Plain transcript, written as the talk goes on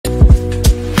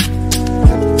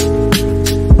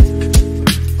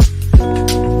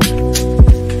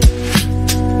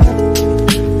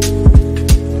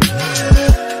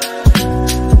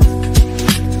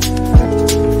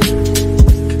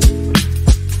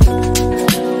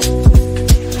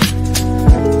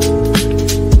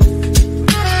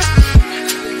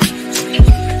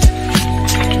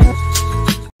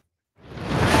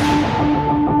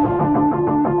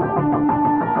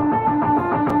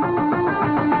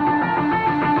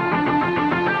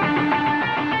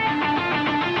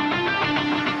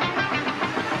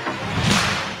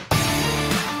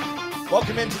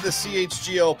into the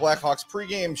CHGO Blackhawks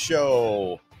Pregame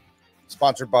Show,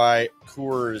 sponsored by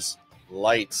Coors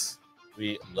Light.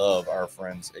 We love our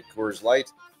friends at Coors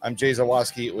Light. I'm Jay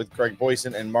Zawaski with Greg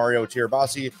Boysen and Mario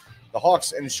Tirabassi. The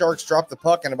Hawks and Sharks dropped the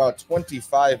puck in about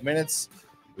 25 minutes.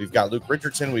 We've got Luke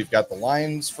Richardson. We've got the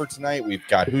lines for tonight. We've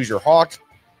got Who's Your Hawk.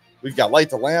 We've got Light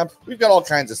the Lamp. We've got all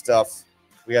kinds of stuff.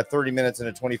 We got 30 minutes and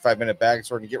a 25-minute bag,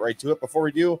 so we're going to get right to it. Before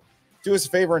we do us a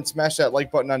favor and smash that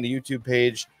like button on the YouTube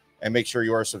page and make sure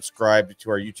you are subscribed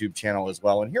to our YouTube channel as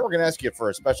well. And here we're going to ask you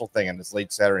for a special thing on this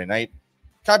late Saturday night.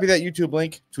 Copy that YouTube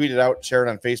link, tweet it out, share it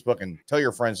on Facebook, and tell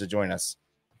your friends to join us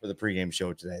for the pregame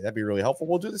show today. That'd be really helpful.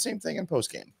 We'll do the same thing in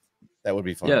postgame. That would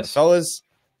be fun. Yes. Fellas,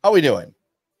 how we doing?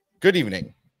 Good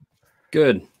evening.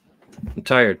 Good. I'm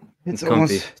tired. It's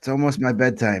almost my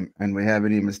bedtime, and we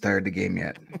haven't even started the game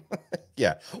yet.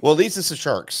 Yeah. Well, at least it's the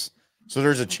Sharks. So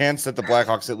there's a chance that the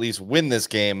Blackhawks at least win this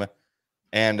game,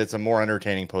 and it's a more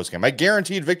entertaining postgame. I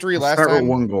guaranteed victory last time. Start with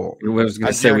one goal. I was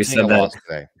going to say we said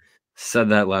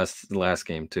that last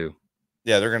game too.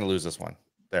 Yeah, they're going to lose this one.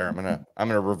 There, I'm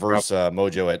gonna reverse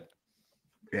mojo it.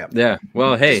 Yeah. Yeah.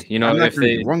 Well, hey, you know, if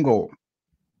they one goal,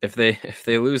 if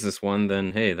they lose this one,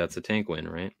 then hey, that's a tank win,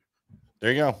 right?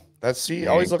 There you go. That's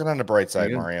always looking on the bright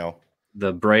side, Mario.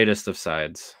 The brightest of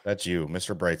sides. That's you,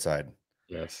 Mr. Brightside.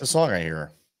 Yes. The song I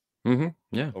hear. Mm-hmm.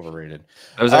 Yeah. Overrated.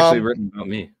 That was actually written about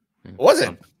me. Was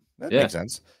it? That makes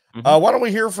sense. Mm-hmm. Why don't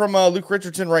we hear from Luke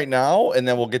Richardson right now, and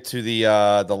then we'll get to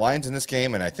the lines in this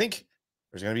game. And I think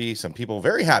there's going to be some people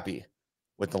very happy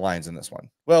with the lines in this one.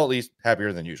 Well, at least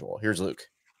happier than usual. Here's Luke.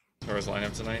 Where's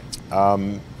lineup tonight?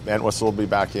 Entwistle will be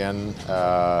back in.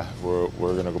 We're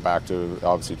going to go back to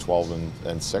obviously 12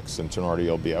 and 6, and Tenorti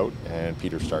will be out, and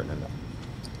Peter's starting in there.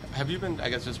 Have you been, I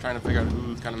guess, just trying to figure out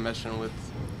who's kind of meshing with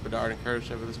Bedard and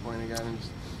Kurashev at this point again? And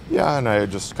Yeah, and I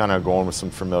just kind of going with some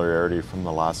familiarity from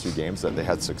the last few games that they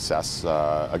had success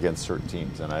against certain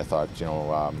teams, and I thought, you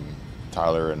know,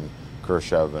 Tyler and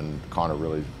Kurashev and Connor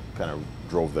really kind of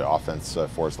drove the offense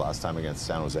for us last time against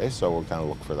San Jose, so we'll kind of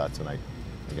look for that tonight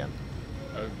again.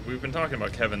 We've been talking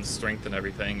about Kevin's strength and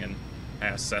everything, and I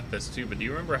asked Seth this too, but do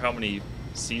you remember how many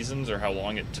seasons or how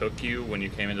long it took you when you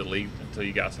came into the league until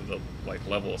you got to the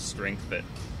level of strength that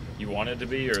you wanted to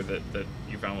be, or that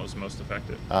you found was most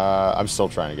effective? I'm still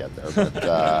trying to get there,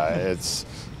 but it's,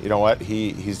 you know what,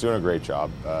 he's doing a great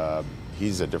job.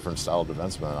 He's a different style of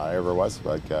defenseman than I ever was.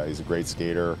 He's a great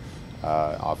skater,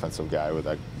 offensive guy with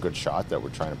a good shot that we're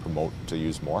trying to promote to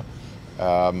use more.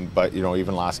 But you know,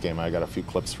 even last game, I got a few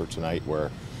clips for tonight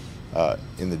where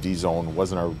in the D zone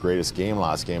wasn't our greatest game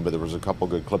last game, but there was a couple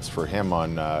good clips for him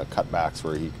on cutbacks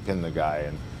where he pinned the guy,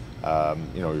 and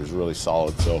you know, he was really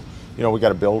solid. So you know, we got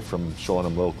to build from showing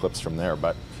him little clips from there.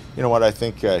 But you know what, I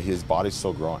think his body's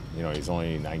still growing. You know, he's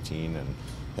only 19,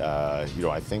 and you know,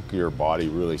 I think your body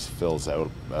really fills out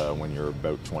when you're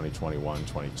about 20, 21,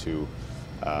 22.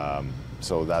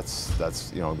 So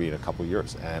that's you know, be in a couple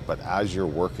years. But as you're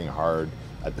working hard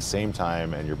at the same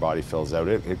time and your body fills out,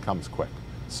 it comes quick.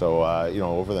 So you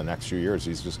know, over the next few years,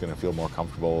 he's just going to feel more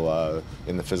comfortable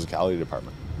in the physicality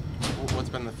department. What's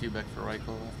been the feedback for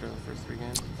Reichel after the first 3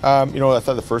 games? You know, I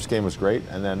thought the first game was great,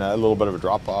 and then a little bit of a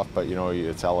drop off. But you know,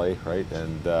 it's LA, right?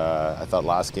 And I thought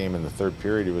last game in the third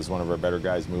period, he was one of our better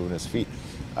guys moving his feet.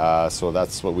 So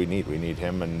that's what we need. We need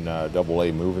him and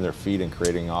AA moving their feet and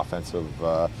creating offensive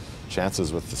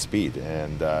chances with the speed,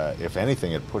 and if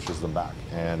anything, it pushes them back,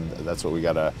 and that's what we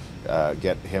got to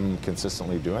get him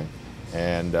consistently doing.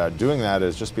 And doing that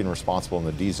is just being responsible in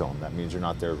the D zone. That means you're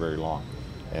not there very long,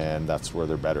 and that's where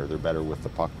they're better. They're better with the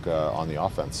puck on the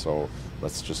offense, so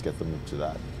let's just get them to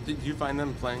that. Did you find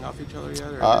them playing off each other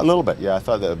yet? Or? A little bit, yeah. I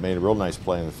thought that made a real nice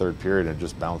play in the third period and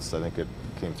just bounced. I think it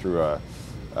came through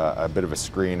a bit of a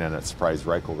screen, and it surprised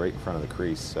Reichel right in front of the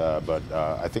crease. But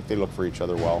I think they look for each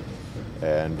other well,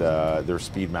 and their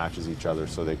speed matches each other,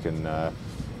 so they can,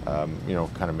 you know,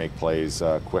 kind of make plays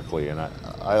quickly. And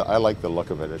I like the look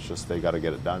of it. It's just they got to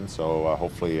get it done. So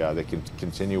hopefully they can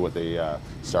continue what they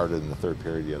started in the third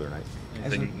period the other night.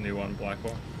 Anything new on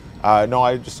Blackwell? No,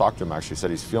 I just talked to him. Actually, said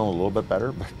he's feeling a little bit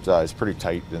better, but he's pretty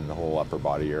tight in the whole upper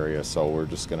body area. So we're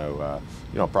just going to,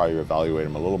 you know, probably evaluate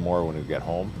him a little more when we get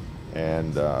home.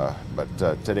 And but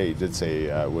today he did say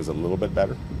it was a little bit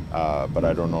better, but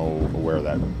I don't know where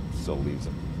that still leaves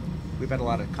him. We've had a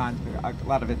lot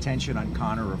of attention on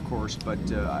Connor, of course, but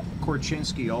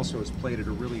Korchinski also has played at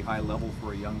a really high level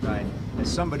for a young guy.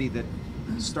 As somebody that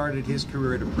started his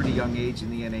career at a pretty young age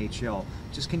in the NHL,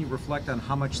 just can you reflect on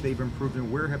how much they've improved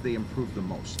and where have they improved the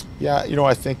most? Yeah, you know,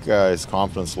 I think his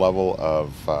confidence level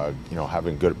of you know,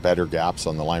 having better gaps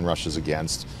on the line rushes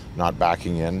against, not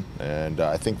backing in, and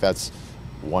I think that's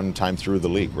one time through the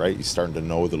league, right? He's starting to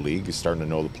know the league. He's starting to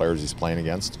know the players he's playing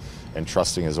against and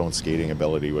trusting his own skating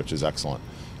ability, which is excellent.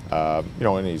 You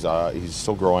know, and he's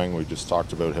still growing. We just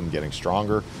talked about him getting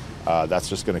stronger. That's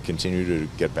just going to continue to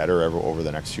get better over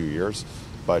the next few years.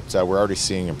 But we're already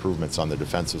seeing improvements on the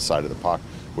defensive side of the puck,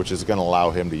 which is going to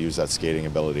allow him to use that skating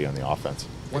ability on the offense.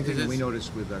 One thing that we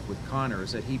noticed with Connor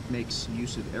is that he makes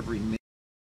use of every minute.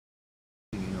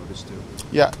 You noticed too.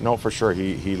 Yeah, no, for sure.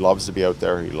 He loves to be out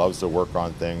there. He loves to work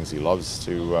on things. He loves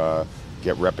to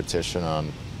get repetition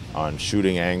on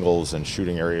shooting angles and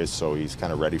shooting areas. So he's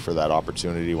kind of ready for that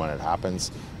opportunity when it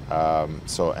happens.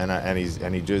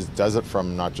 And he just does it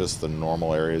from not just the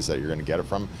normal areas that you're going to get it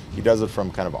from. He does it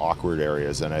from kind of awkward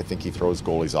areas, and I think he throws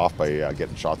goalies off by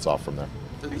getting shots off from there.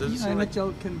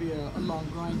 NHL can be a long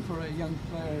grind for a young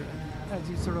player. As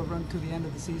you sort of run to the end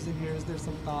of the season here, is there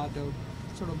some thought of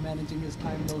sort of managing his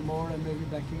time a little more and maybe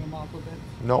backing him off a bit?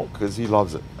 No, because he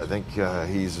loves it. I think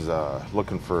he's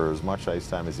looking for as much ice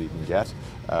time as he can get.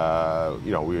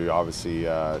 You know, we obviously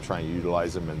try and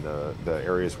utilize him in the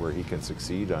areas where he can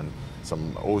succeed on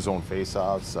some ozone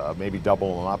face-offs, maybe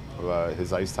double him up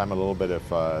his ice time a little bit if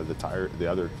the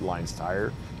other line's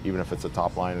tired, even if it's a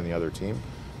top line in the other team.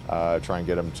 Try and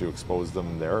get him to expose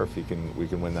them there if we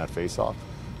can win that face-off.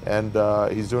 And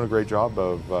he's doing a great job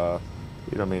of.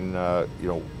 You know, I mean, you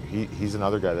know, he's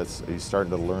another guy he's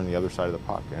starting to learn the other side of the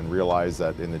puck and realize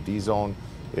that in the D zone,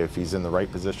 if he's in the right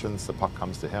positions, the puck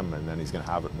comes to him, and then he's going to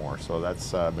have it more. So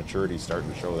that's maturity starting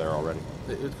to show there already.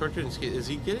 With Korchinski, is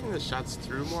he getting the shots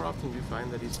through more often? Do you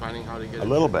find that he's finding how to get a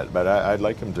little bit, but I'd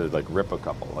like him to like rip a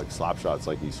couple, like slap shots,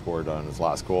 like he scored on his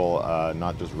last goal,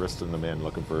 not just wristing them in,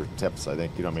 looking for tips. I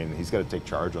think, you know, I mean, he's got to take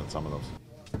charge on some of those.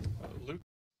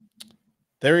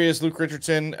 There he is, Luke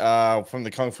Richardson, from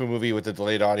the Kung Fu movie with the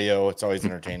delayed audio. It's always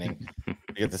entertaining. You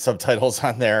get the subtitles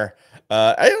on there.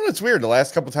 I don't know, it's weird. The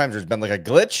last couple times there's been like a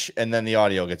glitch, and then the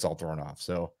audio gets all thrown off.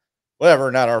 So,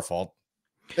 whatever, not our fault.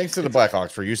 Thanks to the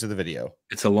Blackhawks for use of the video.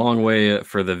 It's a long way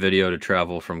for the video to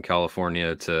travel from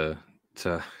California to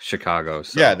Chicago.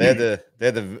 So. Yeah, they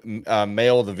had to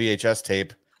mail the VHS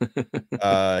tape.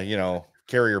 You know,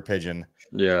 carrier pigeon.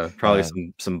 Yeah, probably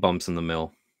some bumps in the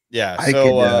mail. Yeah,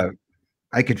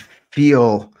 I could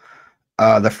feel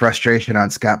the frustration on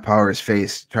Scott Power's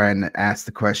face trying to ask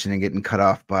the question and getting cut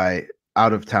off by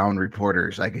out-of-town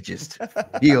reporters. I could just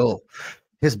feel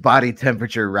his body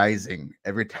temperature rising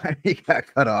every time he got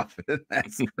cut off in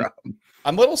that scrum.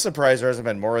 I'm a little surprised there hasn't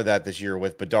been more of that this year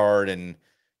with Bedard and,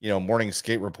 you know, morning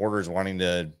skate reporters wanting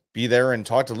to be there and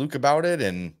talk to Luke about it.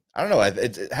 And I don't know,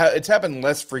 it's happened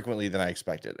less frequently than I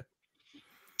expected.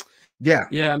 Yeah,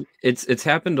 it's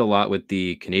happened a lot with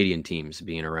the Canadian teams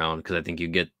being around, because I think you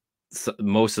get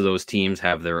most of those teams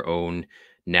have their own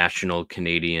national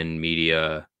Canadian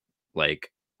media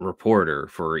like reporter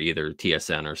for either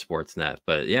TSN or Sportsnet.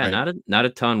 But yeah, right. not a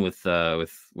ton with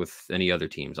any other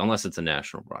teams unless it's a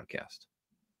national broadcast.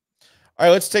 All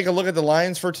right, let's take a look at the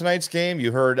lines for tonight's game.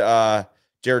 You heard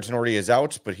Jared Tenorti is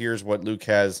out, but here's what Luke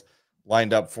has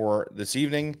lined up for this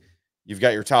evening. You've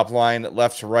got your top line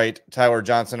left to right. Tyler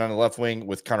Johnson on the left wing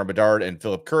with Connor Bedard and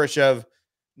Philip Kurashev.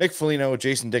 Nick Foligno,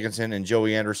 Jason Dickinson, and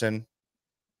Joey Anderson.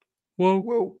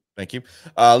 Whoa. Thank you.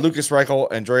 Lucas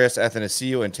Reichel, Andreas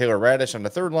Athanasiou, and Taylor Radish on the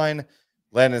third line.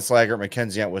 Landon Slaggert,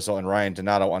 Mackenzie Entwistle, and Ryan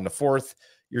Donato on the fourth.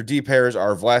 Your D pairs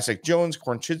are Vlasic, Jones,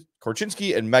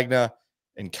 Korchinski, and Magna,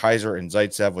 and Kaiser and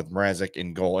Zaitsev with Mrazek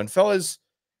in goal. And fellas,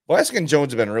 Vlasic and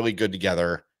Jones have been really good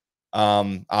together.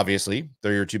 Obviously,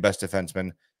 they're your two best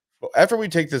defensemen. After we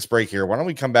take this break here, why don't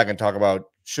we come back and talk about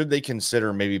should they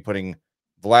consider maybe putting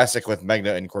Vlasic with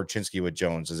Magna and Korchinski with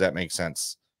Jones? Does that make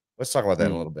sense? Let's talk about that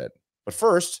a little bit. But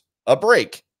first, a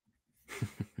break.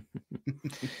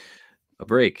 A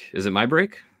break. Is it my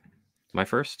break? My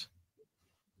first?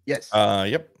 Yes.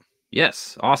 Yep.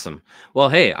 Yes. Awesome. Well,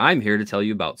 hey, I'm here to tell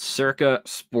you about Circa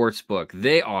Sportsbook.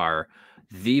 They are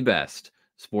the best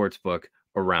sportsbook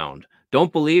around.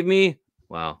 Don't believe me?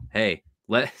 Well, hey,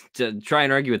 let's try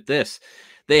and argue with this.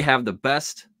 They have the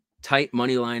best tight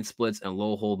money line splits and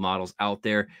low hold models out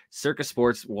there. Circa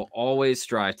Sports will always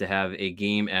strive to have a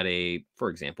game at a, for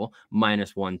example,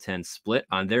 -110 split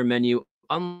on their menu,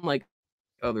 unlike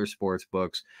other sports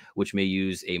books, which may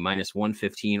use a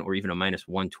 -115 or even a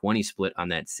 -120 split on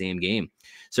that same game.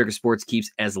 Circa Sports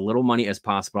keeps as little money as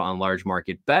possible on large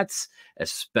market bets,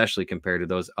 especially compared to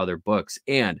those other books.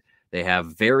 And they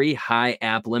have very high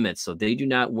app limits, so they do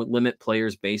not limit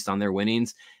players based on their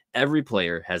winnings. Every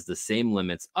player has the same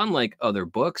limits, unlike other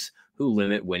books who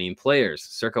limit winning players.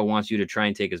 Circa wants you to try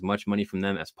and take as much money from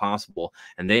them as possible,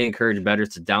 and they encourage bettors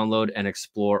to download and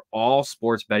explore all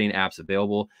sports betting apps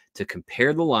available to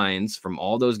compare the lines from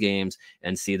all those games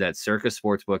and see that Circa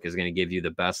Sportsbook is going to give you the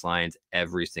best lines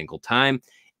every single time.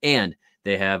 And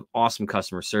they have awesome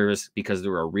customer service because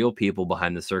there are real people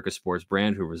behind the Circa Sports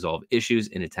brand who resolve issues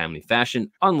in a timely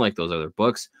fashion, unlike those other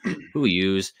books who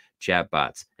use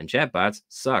chatbots, and chatbots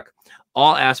suck.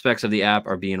 All aspects of the app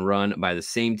are being run by the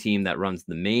same team that runs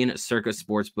the main Circa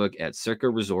Sportsbook at Circa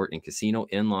Resort and Casino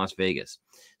in Las Vegas.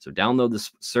 So download the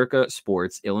Circa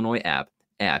Sports Illinois app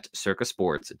at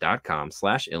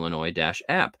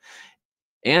circasports.com/Illinois-app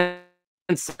and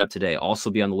sign up today. Also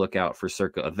be on the lookout for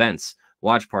Circa events,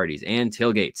 watch parties, and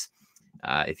tailgates.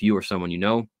 If you or someone you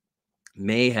know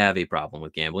may have a problem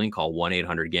with gambling, call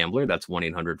 1-800-GAMBLER. That's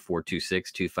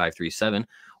 1-800-426-2537,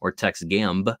 or text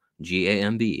GAMB,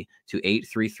 G-A-M-B, to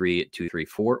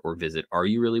 833-234, or visit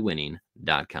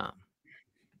areyourreallywinning.com.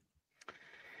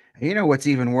 You know what's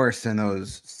even worse than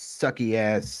those sucky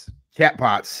ass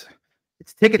chatbots?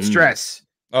 It's ticket stress.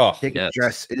 Oh, Ticket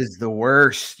stress is the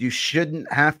worst. You shouldn't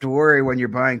have to worry when you're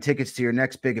buying tickets to your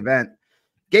next big event.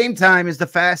 Game Time is the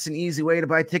fast and easy way to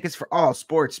buy tickets for all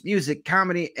sports, music,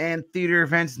 comedy, and theater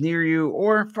events near you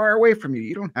or far away from you.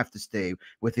 You don't have to stay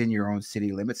within your own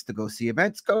city limits to go see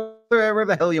events. Go wherever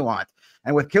the hell you want.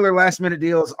 And with killer last-minute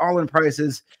deals, all-in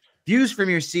prices, views from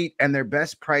your seat, and their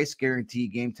best price guarantee,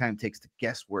 Game Time takes the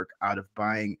guesswork out of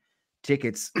buying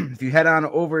tickets. If you head on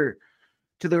over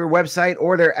to their website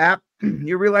or their app,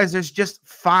 you realize there's just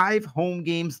 5 home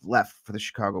games left for the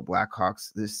Chicago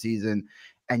Blackhawks this season.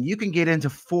 And you can get into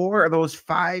 4 of those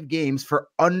 5 games for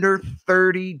under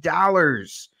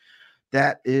 $30.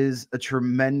 That is a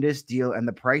tremendous deal. And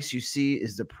the price you see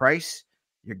is the price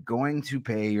you're going to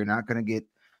pay. You're not going to get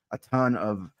a ton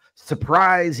of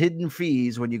surprise hidden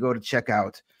fees when you go to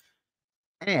checkout.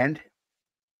 And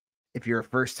if you're a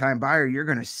first-time buyer, you're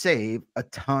going to save a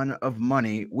ton of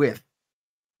money with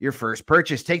your first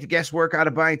purchase. Take the guesswork out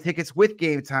of buying tickets with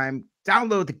Game Time.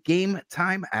 Download the Game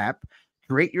Time app,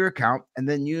 create your account, and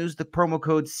then use the promo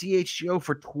code CHGO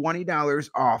for $20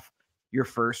 off your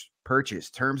first purchase.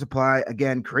 Terms apply.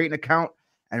 Again, create an account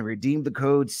and redeem the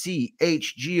code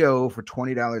CHGO for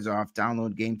 $20 off.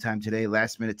 Download Game Time today.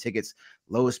 Last minute tickets,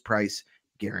 lowest price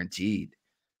guaranteed.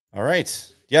 All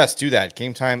right. Yes, do that.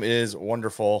 Game Time is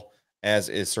wonderful, as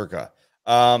is Circa.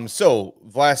 So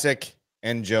Vlasic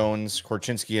and Jones,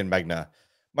 Korchinski and Megna.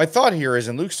 My thought here is,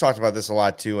 and Luke's talked about this a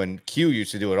lot too, and Q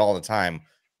used to do it all the time,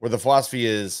 where the philosophy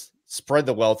is spread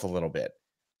the wealth a little bit.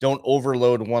 Don't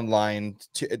overload one line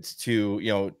to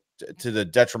the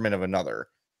detriment of another.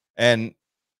 And,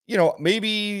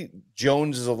 maybe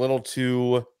Jones is a little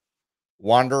too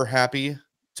wander happy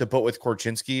to put with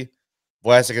Korchinski.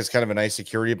 Vlasic is kind of a nice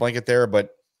security blanket there,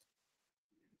 but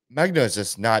Megna is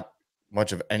just not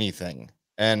much of anything.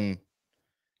 And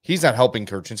he's not helping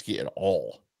Korchinski at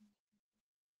all.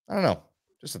 I don't know.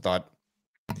 Just a thought.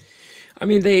 I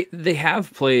mean, they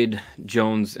have played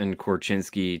Jones and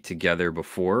Korchinski together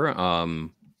before.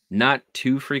 Not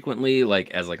too frequently,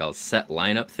 as a set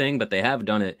lineup thing, but they have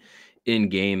done it in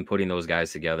game, putting those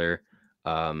guys together.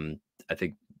 I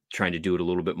think trying to do it a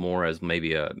little bit more as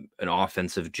maybe an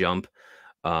offensive jump.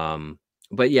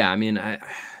 But yeah, I mean,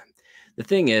 the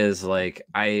thing is,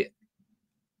 I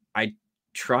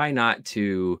try not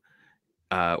to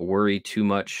worry too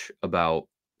much about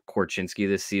Korchinski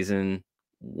this season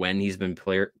when he's been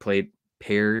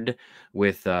paired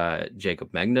with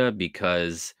Jacob Megna,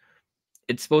 because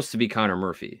it's supposed to be Connor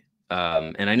Murphy.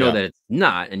 And I know that it's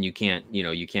not, and you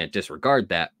can't disregard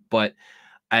that. But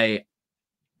I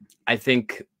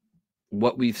think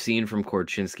what we've seen from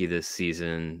Korchinski this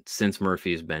season since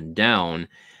Murphy's been down,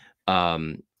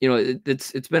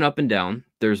 it's been up and down.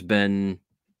 There's been,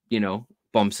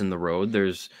 bumps in the road.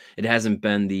 It hasn't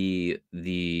been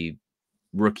the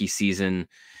rookie season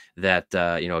that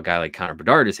a guy like Connor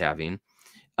Bedard is having,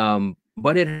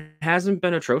 but it hasn't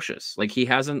been atrocious. He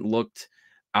hasn't looked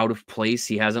out of place.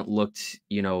 He hasn't looked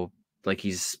like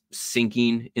he's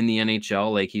sinking in the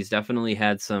NHL. He's definitely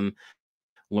had some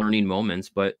learning moments,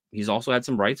 but he's also had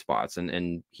some bright spots,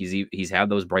 and he's had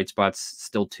those bright spots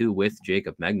still too with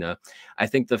Jacob Megna. I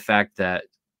think the fact that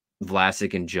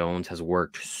Vlasic and Jones has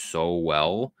worked so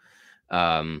well,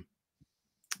 I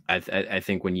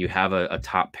think when you have a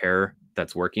top pair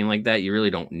that's working like that, you really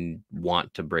don't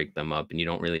want to break them up, and you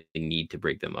don't really need to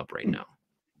break them up right now.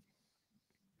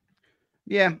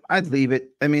 Yeah, I'd leave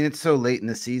it. I mean, it's so late in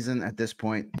the season at this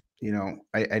point.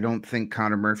 I don't think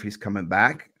Connor Murphy's coming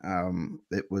back.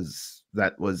 That was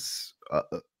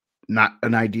not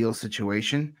an ideal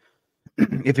situation.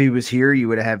 if he was here, you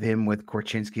would have him with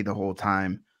Korchinski the whole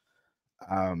time.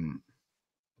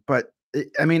 But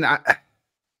I mean,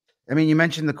 you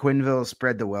mentioned the Quenneville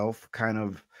spread the wealth kind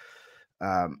of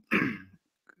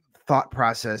thought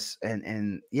process,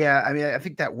 and yeah, I mean, I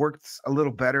think that works a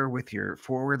little better with your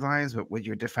forward lines, but with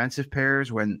your defensive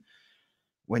pairs, when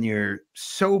you're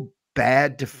so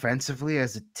bad defensively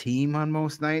as a team on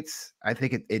most nights, I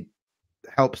think it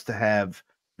helps to have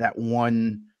that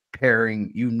one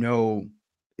pairing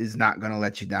is not going to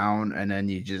let you down, and then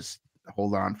you just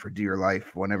hold on for dear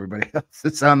life when everybody else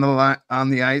is on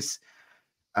the ice.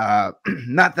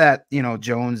 Not that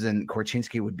Jones and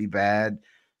Korchinski would be bad.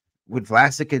 Would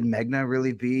Vlasic and Megna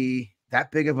really be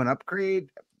that big of an upgrade?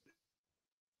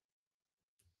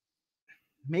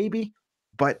 Maybe,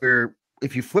 but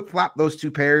if you flip flop those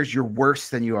two pairs, you're worse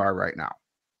than you are right now.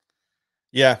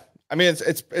 Yeah, I mean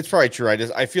it's probably true.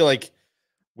 I feel like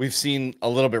we've seen a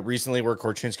little bit recently where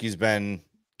Korchinski's been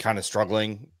kind of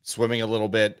struggling, swimming a little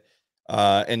bit,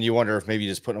 and you wonder if maybe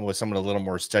just putting him with someone a little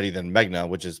more steady than Megna,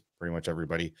 which is pretty much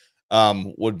everybody,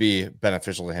 would be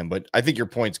beneficial to him. But I think your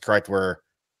point's correct where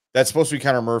that's supposed to be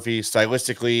Connor Murphy.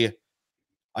 Stylistically,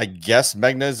 I guess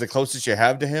Megna is the closest you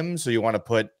have to him. So you want to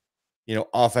put,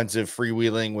 offensive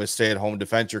freewheeling with stay-at-home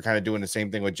defense. You're kind of doing the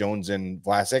same thing with Jones and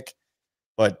Vlasic.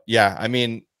 But yeah, I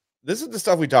mean, this is the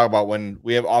stuff we talk about when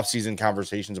we have off-season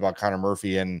conversations about Connor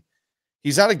Murphy. And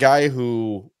he's not a guy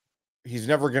who he's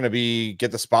never going to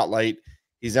get the spotlight.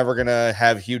 He's never going to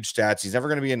have huge stats. He's never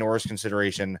going to be a Norris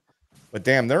consideration. But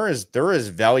damn, there is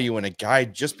value in a guy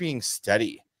just being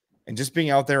steady and just being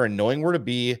out there and knowing where to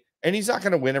be. And he's not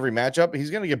going to win every matchup.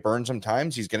 He's going to get burned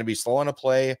sometimes. He's going to be slow on a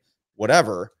play,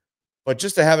 whatever. But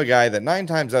just to have a guy that 9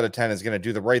 times out of 10 is going to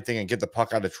do the right thing and get the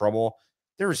puck out of trouble,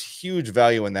 there's huge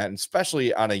value in that, and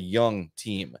especially on a young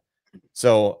team.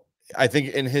 So I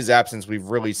think in his absence, we've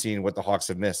really seen what the Hawks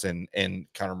have missed in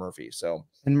Connor Murphy.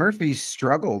 And Murphy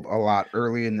struggled a lot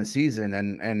early in the season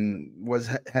and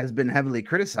has been heavily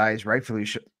criticized, rightfully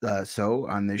so,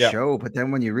 on this show. But then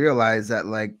when you realize that,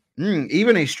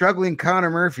 even a struggling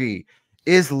Connor Murphy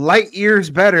is light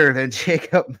years better than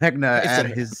Jacob Megna at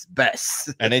his best.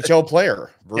 NHL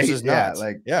player versus not.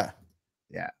 Yeah.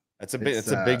 It's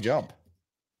a big jump.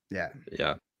 Yeah.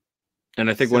 Yeah. And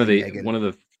I think one of the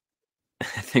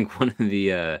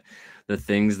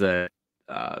things that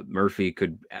Murphy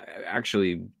could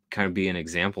actually kind of be an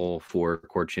example for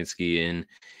Korchinski in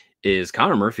is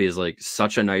Connor Murphy is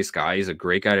such a nice guy. He's a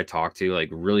great guy to talk to,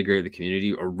 really great in the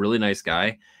community, a really nice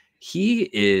guy. He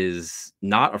is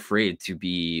not afraid to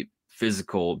be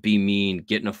physical, be mean,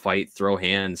 get in a fight, throw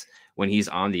hands when he's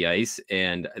on the ice.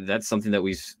 And that's something that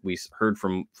we heard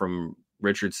from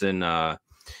Richardson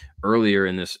earlier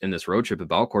in this road trip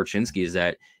about Korchinski, is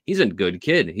that he's a good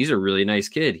kid. He's a really nice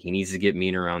kid. He needs to get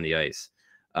meaner on the ice.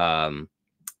 And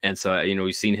so,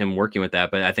 we've seen him working with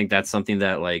that, but I think that's something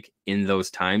that in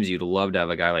those times, you'd love to have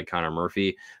a guy like Connor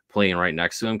Murphy playing right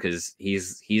next to him. Cause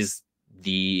he's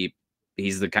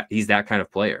that kind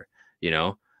of player,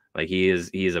 he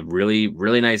is a really,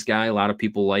 really nice guy. A lot of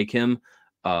people like him.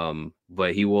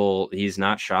 But he's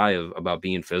not shy about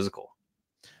being physical.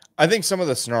 I think some of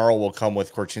the snarl will come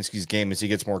with Korchinski's game as he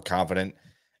gets more confident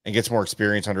and gets more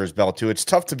experience under his belt too. It's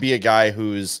tough to be a guy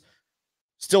who's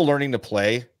still learning to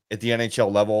play at the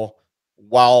NHL level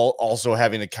while also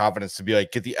having the confidence to be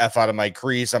get the F out of my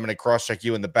crease. I'm going to cross check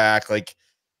you in the back.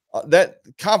 That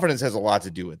confidence has a lot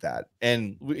to do with that.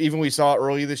 And we saw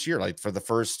early this year, for the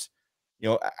first,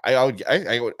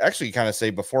 I would actually kind of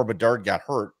say before Bedard got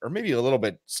hurt, or maybe a little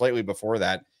bit slightly before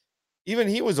that, even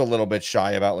he was a little bit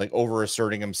shy about over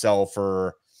asserting himself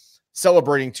or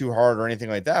celebrating too hard or anything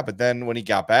like that. But then when he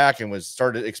got back and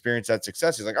started to experience that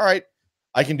success, he's like, all right,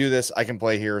 I can do this. I can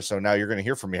play here. So now you're going to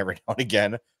hear from me every now and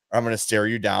again, or I'm going to stare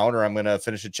you down, or I'm going to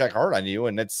finish a check hard on you.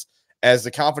 And it's as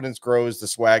the confidence grows, the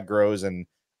swag grows. And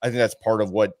I think that's part of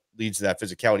what leads to that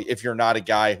physicality. If you're not a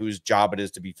guy whose job it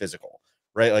is to be physical,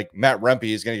 right? Matt Rempe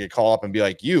is going to get called up and be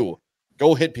like, you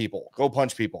go hit people, go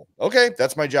punch people. Okay.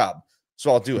 That's my job.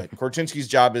 So I'll do it. Korchinski's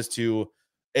job is to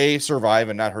A, survive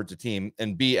and not hurt the team,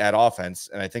 and B, add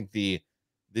offense. And I think the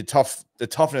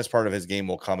toughness part of his game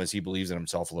will come as he believes in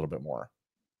himself a little bit more.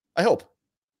 I hope.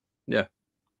 Yeah.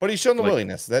 But he's shown the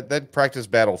willingness. That practice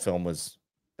battle film was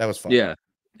fun. Yeah.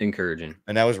 Encouraging.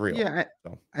 And that was real. Yeah.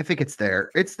 I think it's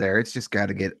there. It's there. It's just got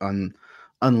to get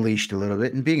unleashed a little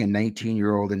bit. And being a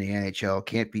 19-year-old in the NHL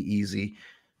can't be easy.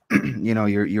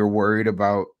 You're worried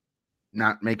about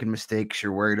not making mistakes.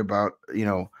 You're worried about,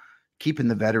 keeping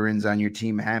the veterans on your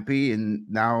team happy. And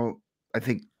now I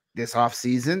think this off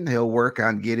season, he'll work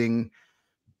on getting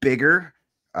bigger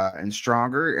and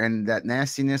stronger, and that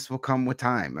nastiness will come with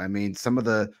time. I mean, some of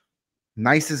the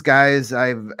nicest guys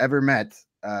I've ever met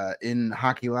in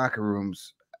hockey locker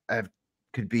rooms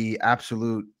could be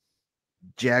absolute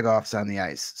jagoffs on the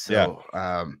ice. So,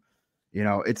 you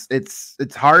know,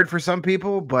 it's hard for some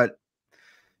people, but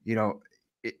you know,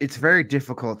 it's very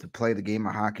difficult to play the game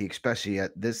of hockey, especially at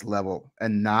this level,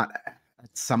 and not at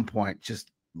some point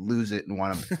just lose it and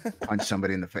want to punch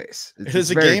somebody in the face. It's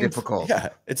very difficult. Yeah,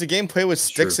 it's a game played with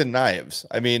sticks and knives.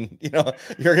 I mean, you know,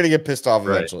 you're going to get pissed off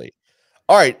eventually.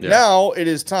 All right, now it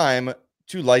is time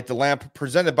to light the lamp,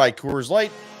 presented by Coors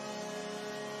Light.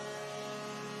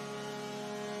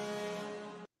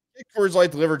 Get Coors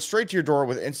Light delivered straight to your door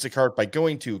with Instacart by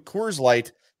going to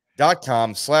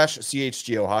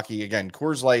CoorsLight.com/CHGO Hockey. Again,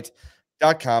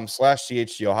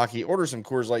 CoorsLight.com/CHGO Hockey. Order some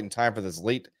Coors Light in time for this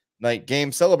late night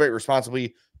game. Celebrate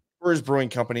responsibly. Coors Brewing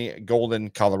Company, Golden,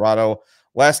 Colorado.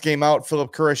 Last game out,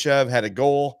 Philip Kurashev had a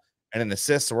goal and an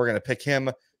assist, so we're going to pick him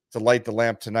to light the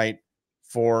lamp tonight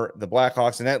for the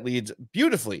Blackhawks, and that leads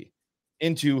beautifully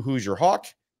into Who's Your Hawk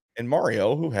and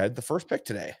Mario, who had the first pick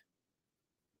today.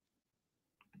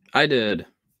 I did,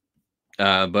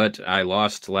 but I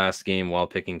lost last game while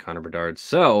picking Connor Bedard,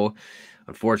 so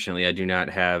unfortunately I do not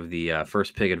have the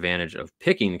first pick advantage of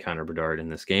picking Connor Bedard in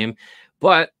this game,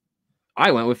 but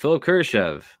I went with Philip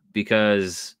Kurashev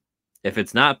because if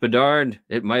it's not Bedard,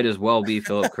 it might as well be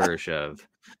Philip Kurashev.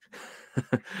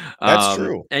 That's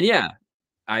true. And yeah,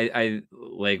 I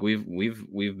like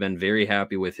we've been very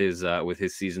happy with his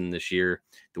season this year,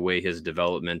 the way his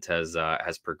development has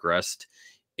progressed,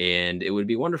 and it would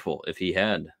be wonderful if he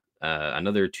had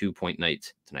another 2-point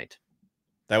night tonight.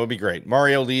 That would be great.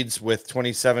 Mario leads with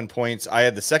 27 points. I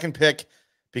had the second pick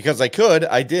because I could.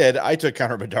 I took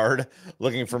Connor Bedard,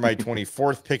 looking for my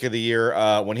 24th pick of the year.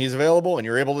 When he's available and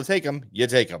you're able to take him, you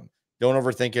take him. Don't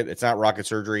overthink it. It's not rocket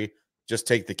surgery. Just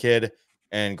take the kid.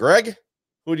 And Greg,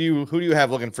 who do you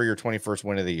have looking for your 21st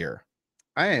win of the year?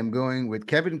 I am going with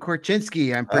Kevin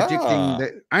Korchinski. I'm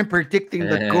predicting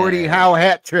the Gordie Howe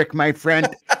hat trick, my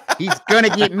friend. He's gonna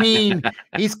get mean.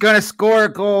 He's gonna score a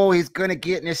goal. He's gonna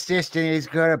get an assist, and he's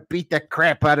gonna beat the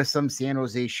crap out of some San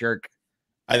Jose Shark.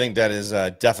 I think that is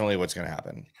definitely what's going to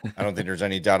happen. I don't think there's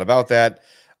any doubt about that.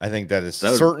 I think that is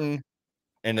certain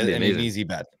and an easy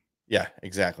bet. Yeah,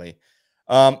 exactly.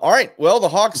 All right. Well, the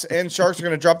Hawks and Sharks are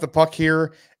going to drop the puck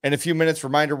here in a few minutes.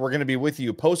 Reminder, we're going to be with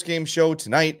you post-game show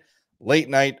tonight, late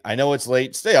night. I know it's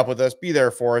late. Stay up with us. Be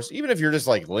there for us. Even if you're just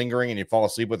like lingering and you fall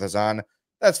asleep with us on,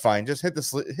 that's fine. Just hit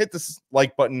the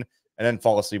like button and then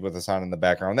fall asleep with us on in the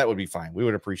background. That would be fine. We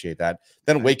would appreciate that.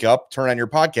 Then wake up, turn on your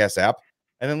podcast app,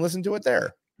 and then listen to it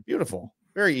there. Beautiful.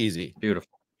 Very easy.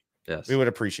 Beautiful. Yes. We would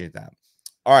appreciate that.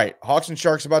 All right. Hawks and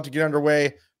Sharks about to get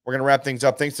underway. We're going to wrap things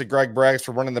up. Thanks to Greg Braggs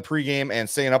for running the pregame and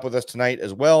staying up with us tonight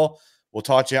as well. We'll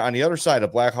talk to you on the other side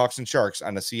of Blackhawks and Sharks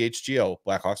on the CHGO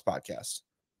Blackhawks podcast.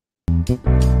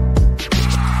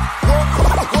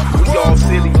 We all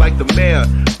silly like the mayor.